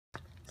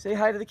Say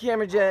hi to the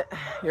camera, Jett.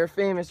 You're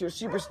famous. You're a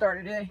superstar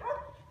today.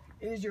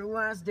 It is your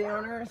last day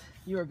on Earth.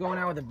 You are going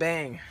out with a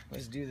bang.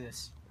 Let's do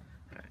this.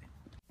 All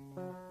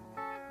right.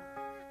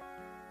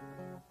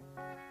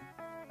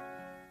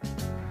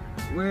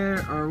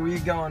 Where are we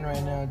going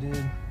right now,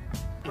 dude?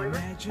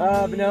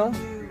 Vanilla.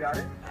 You got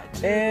it?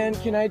 And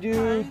can I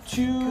do 2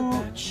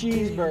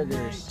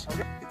 cheeseburgers?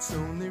 Okay. It's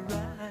only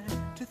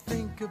right to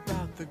think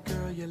about the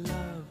girl you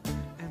love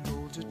and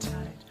hold her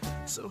tight.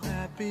 So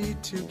happy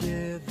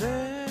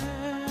together.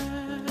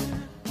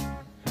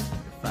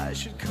 If I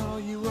should call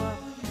you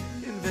up,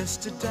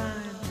 invest a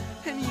dime,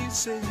 and you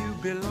say you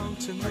belong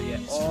to me,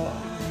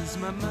 lose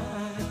my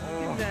mind.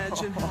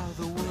 Imagine how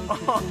the world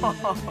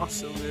could be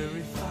so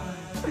very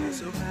fine,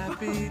 so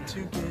happy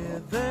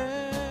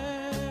together.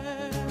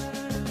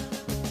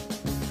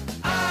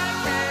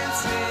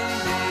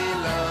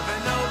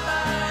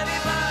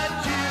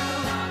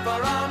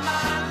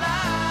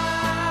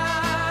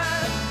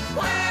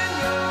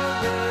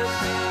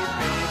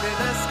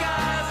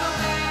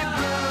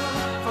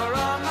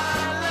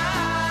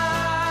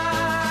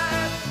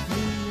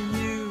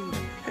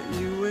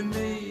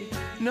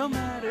 No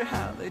matter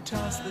how they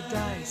toss the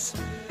dice,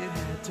 it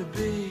had to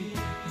be.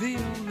 The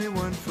only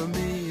one for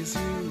me is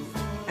you,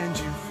 and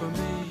you for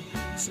me,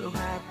 so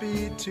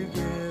happy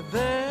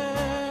together.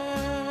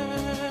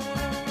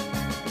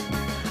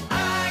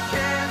 I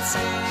can't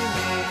see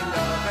me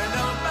loving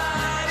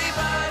nobody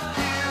but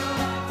you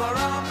for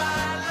all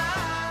my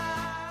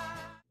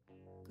life.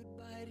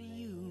 Goodbye to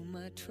you,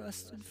 my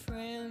trusted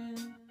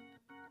friend.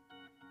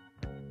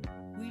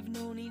 We've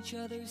known each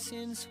other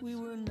since we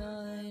were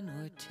 9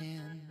 or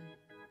 10.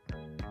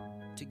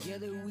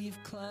 Together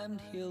we've climbed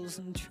hills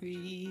and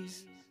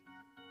trees.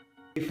 How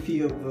do you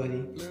feel,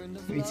 buddy?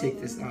 Let me take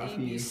this off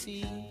you.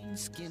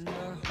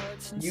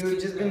 You've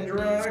just been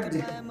drugged.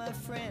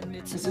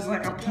 This is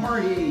like a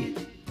party.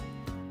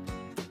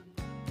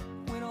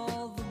 When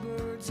all the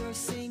birds are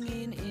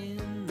singing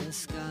in the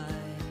sky,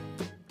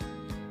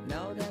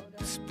 now that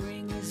the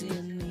spring is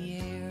in the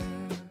air,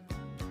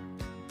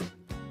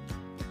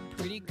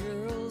 pretty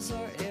girls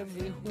are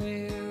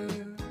everywhere.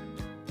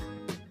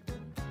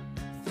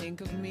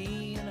 Think of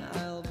me and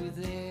I'll be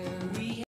there.